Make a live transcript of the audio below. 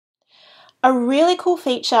A really cool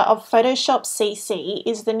feature of Photoshop CC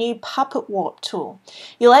is the new puppet warp tool.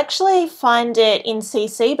 You'll actually find it in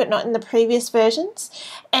CC but not in the previous versions,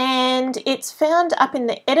 and it's found up in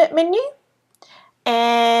the edit menu,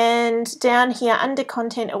 and down here under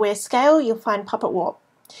content aware scale you'll find puppet warp.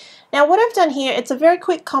 Now what I've done here, it's a very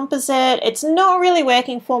quick composite. It's not really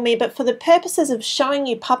working for me, but for the purposes of showing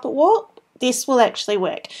you puppet warp, this will actually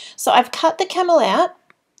work. So I've cut the camel out,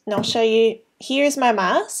 and I'll show you. Here's my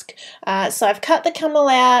mask. So I've cut the camel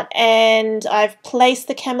out and I've placed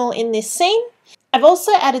the camel in this scene. I've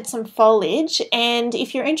also added some foliage, and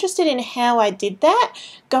if you're interested in how I did that,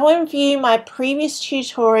 go and view my previous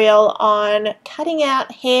tutorial on cutting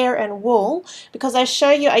out hair and wool, because I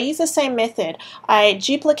show you I use the same method. I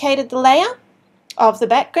duplicated the layer of the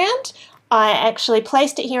background. I actually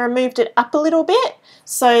placed it here and moved it up a little bit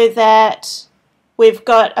so that we've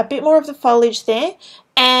got a bit more of the foliage there.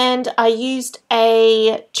 And I used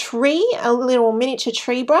a little miniature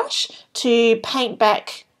tree brush to paint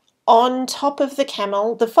back on top of the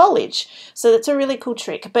camel the foliage. So that's a really cool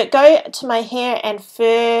trick. But go to my hair and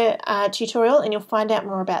fur tutorial and you'll find out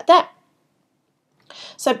more about that.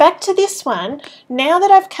 So back to this one. Now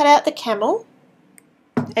that I've cut out the camel,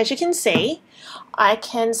 as you can see, I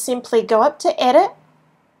can simply go up to edit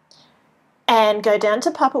and go down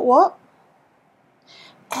to puppet warp.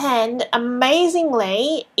 And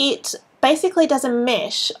amazingly, it basically does a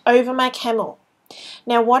mesh over my camel.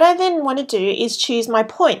 Now what I then want to do is choose my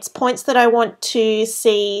points that I want to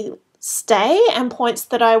see stay and points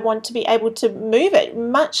that I want to be able to move it,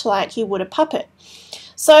 much like you would a puppet.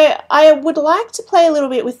 So I would like to play a little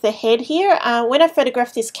bit with the head here. When I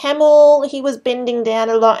photographed this camel, he was bending down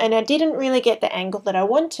a lot and I didn't really get the angle that I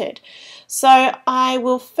wanted. So I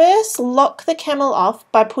will first lock the camel off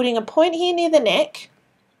by putting a point here near the neck.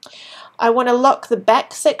 I want to lock the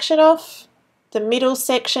back section off, the middle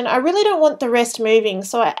section. I really don't want the rest moving,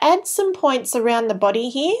 so I add some points around the body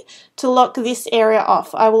here to lock this area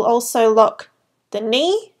off. I will also lock the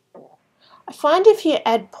knee. I find if you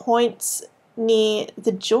add points near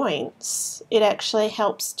the joints, it actually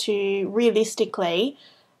helps to realistically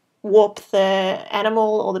warp the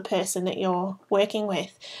animal or the person that you're working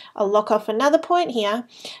with. I'll lock off another point here,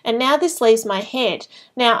 and now this leaves my head.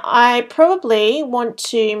 Now I probably want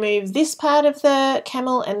to move this part of the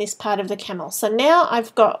camel and this part of the camel. So now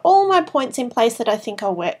I've got all my points in place that I think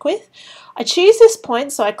I'll work with. I choose this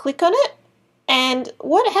point, so I click on it, and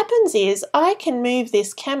what happens is I can move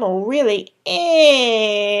this camel really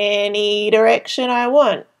any direction I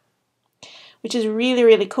want, which is really,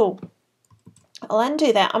 really cool. I'll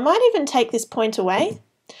undo that. I might even take this point away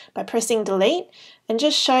by pressing delete and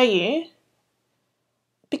just show you,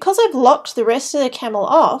 because I've locked the rest of the camel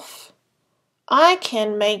off, I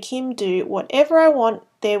can make him do whatever I want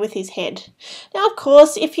there with his head. Now of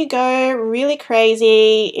course if you go really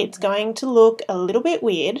crazy it's going to look a little bit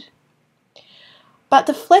weird, but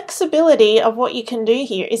the flexibility of what you can do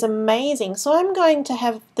here is amazing. So I'm going to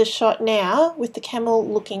have the shot now with the camel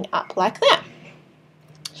looking up like that.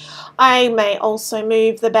 I may also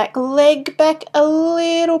move the back leg back a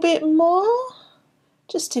little bit more,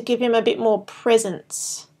 just to give him a bit more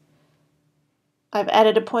presence. I've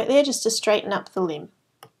added a point there just to straighten up the limb.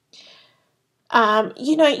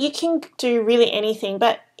 You know, you can do really anything,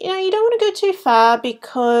 but you know, you don't want to go too far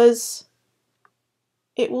because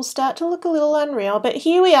it will start to look a little unreal. But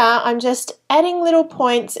here we are, I'm just adding little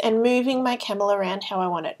points and moving my camel around how I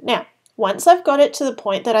want it. Now, once I've got it to the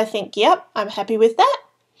point that I think, yep, I'm happy with that,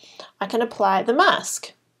 I can apply the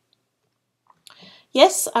mask.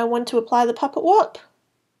 Yes, I want to apply the puppet warp.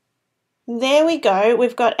 There we go,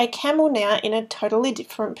 we've got a camel now in a totally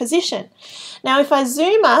different position. Now if I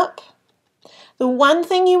zoom up, the one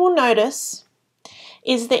thing you will notice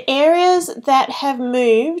is the areas that have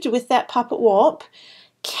moved with that puppet warp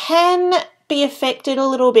can be affected a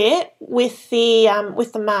little bit with the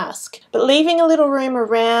mask, but leaving a little room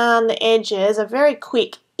around the edges, a very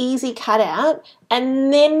quick easy cutout,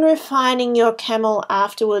 and then refining your camel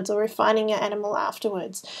afterwards or refining your animal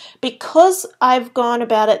afterwards. Because I've gone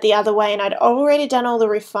about it the other way and I'd already done all the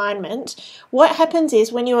refinement, what happens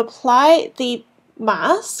is when you apply the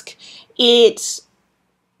mask, it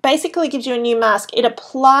basically gives you a new mask. It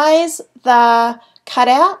applies the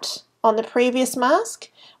cutout on the previous mask,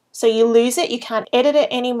 so you lose it, you can't edit it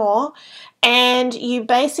anymore, and you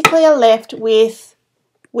basically are left with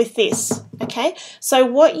this, okay? So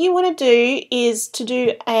what you want to do is to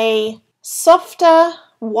do a softer,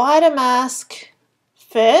 wider mask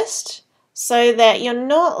first so that you're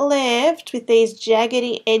not left with these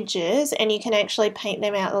jaggedy edges and you can actually paint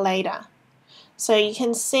them out later. So you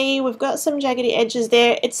can see we've got some jaggedy edges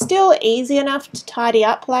there. It's still easy enough to tidy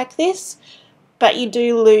up like this, but you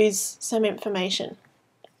do lose some information.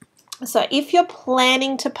 So if you're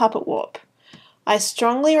planning to puppet warp, I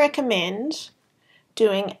strongly recommend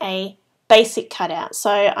doing a basic cutout. So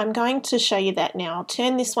I'm going to show you that now. I'll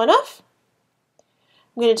turn this one off.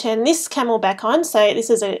 I'm going to turn this camel back on. So this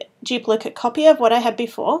is a duplicate copy of what I had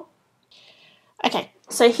before. Okay,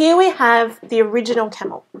 so here we have the original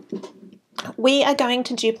camel. We are going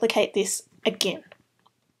to duplicate this again.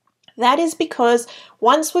 That is because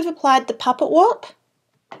once we've applied the puppet warp,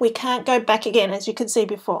 we can't go back again, as you could see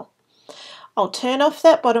before. I'll turn off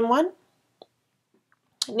that bottom one.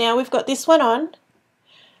 Now we've got this one on.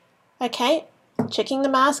 Okay, checking the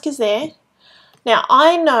mask is there. Now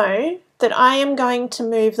I know that I am going to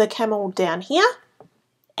move the camel down here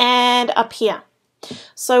and up here.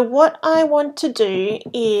 So what I want to do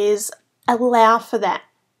is allow for that.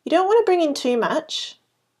 You don't want to bring in too much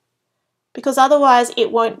because otherwise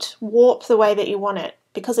it won't warp the way that you want it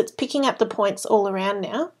because it's picking up the points all around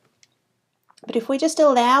now. But if we just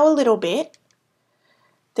allow a little bit,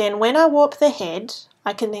 then when I warp the head,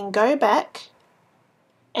 I can then go back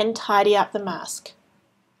and tidy up the mask.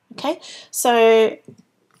 Okay, so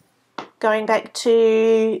going back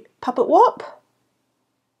to puppet warp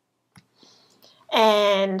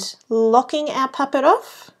and locking our puppet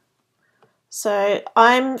off. So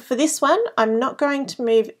for this one, I'm not going to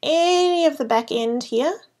move any of the back end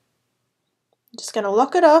here. I'm just going to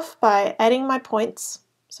lock it off by adding my points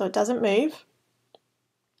so it doesn't move.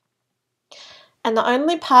 And the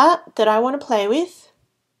only part that I want to play with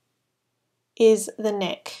is the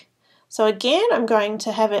neck. So again, I'm going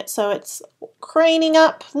to have it so it's craning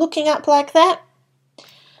up, looking up like that.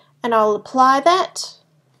 And I'll apply that.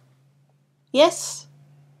 Yes.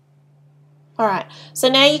 All right, so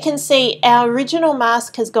now you can see our original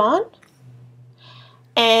mask has gone.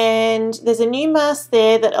 And there's a new mask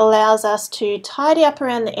there that allows us to tidy up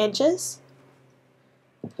around the edges.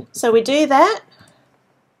 So we do that.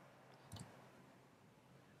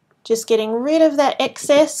 Just getting rid of that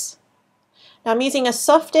excess. Now I'm using a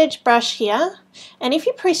soft edge brush here, and if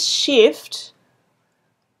you press shift,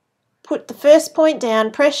 put the first point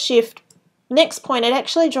down, press shift, next point, it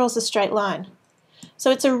actually draws a straight line. So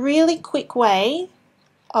it's a really quick way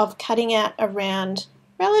of cutting out around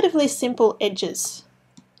relatively simple edges.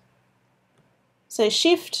 So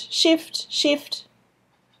shift, shift, shift,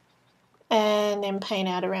 and then paint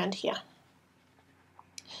out around here.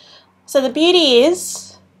 So the beauty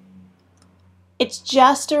is, it's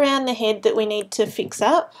just around the head that we need to fix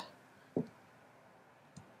up,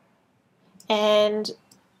 and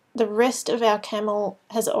the rest of our camel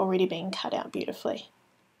has already been cut out beautifully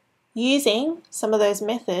using some of those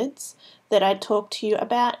methods that I talked to you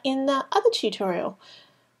about in the other tutorial,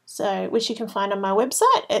 so which you can find on my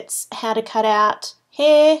website. It's how to cut out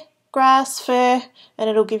hair, grass, fur, and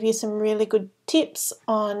it'll give you some really good tips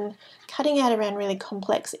on cutting out around really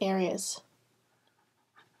complex areas.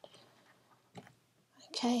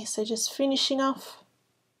 Okay, so just finishing off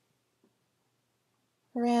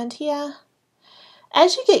around here.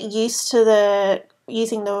 As you get used to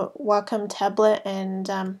using the Wacom tablet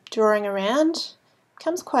and drawing around, it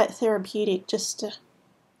becomes quite therapeutic just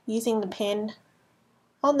using the pen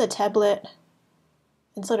on the tablet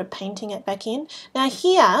and sort of painting it back in. Now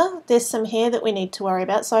here, there's some hair that we need to worry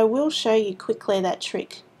about, so I will show you quickly that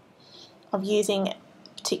trick of using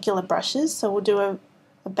particular brushes. So we'll do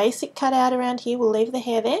a basic cutout around here. We'll leave the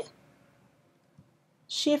hair there.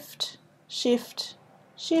 Shift, shift,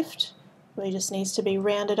 shift. It just needs to be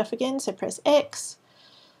rounded off again, so press X.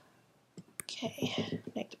 Okay,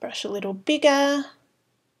 make the brush a little bigger.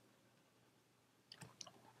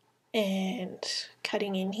 And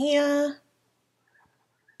cutting in here.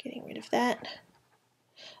 Getting rid of that.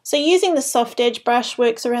 So using the soft edge brush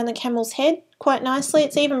works around the camel's head quite nicely.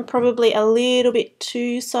 It's even probably a little bit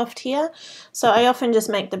too soft here. So I often just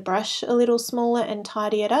make the brush a little smaller and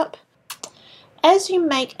tidy it up. As you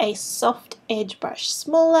make a soft edge brush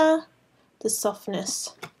smaller, the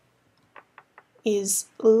softness is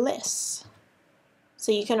less.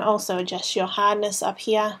 So you can also adjust your hardness up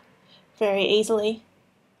here very easily.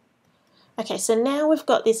 Okay, so now we've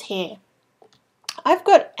got this hair. I've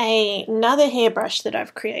got another hairbrush that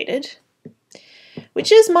I've created,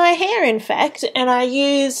 which is my hair in fact, and I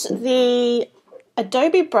use the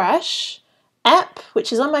Adobe Brush app,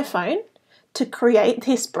 which is on my phone, to create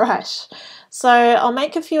this brush. So I'll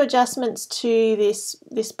make a few adjustments to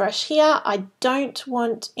this brush here. I don't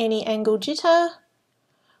want any angle jitter,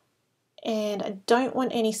 and I don't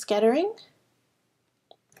want any scattering.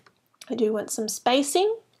 I do want some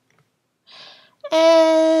spacing,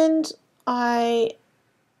 and I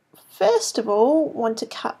first of all want to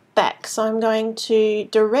cut back. So I'm going to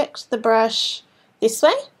direct the brush this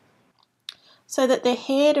way so that the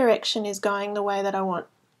hair direction is going the way that I want.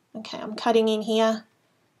 Okay, I'm cutting in here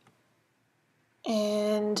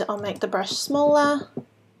and I'll make the brush smaller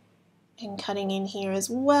and cutting in here as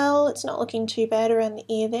well. It's not looking too bad around the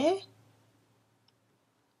ear there.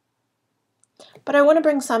 But I want to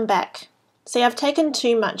bring some back. See, I've taken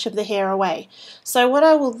too much of the hair away. So what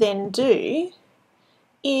I will then do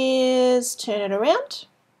is turn it around,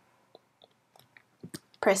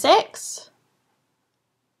 press X,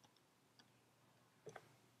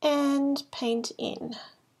 and paint in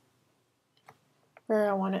where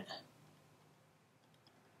I want it.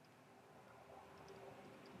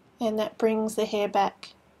 And that brings the hair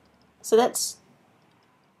back. So that's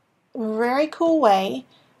a very cool way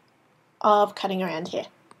of cutting around here.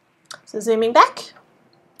 So zooming back,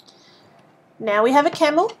 now we have a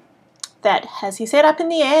camel that has his head up in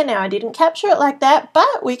the air. Now I didn't capture it like that,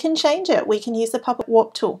 but we can change it. We can use the puppet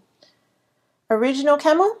warp tool. Original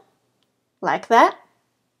camel, like that.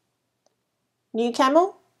 New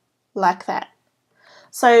camel, like that.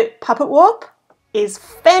 So puppet warp is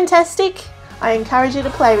fantastic. I encourage you to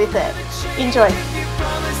play with it. Enjoy.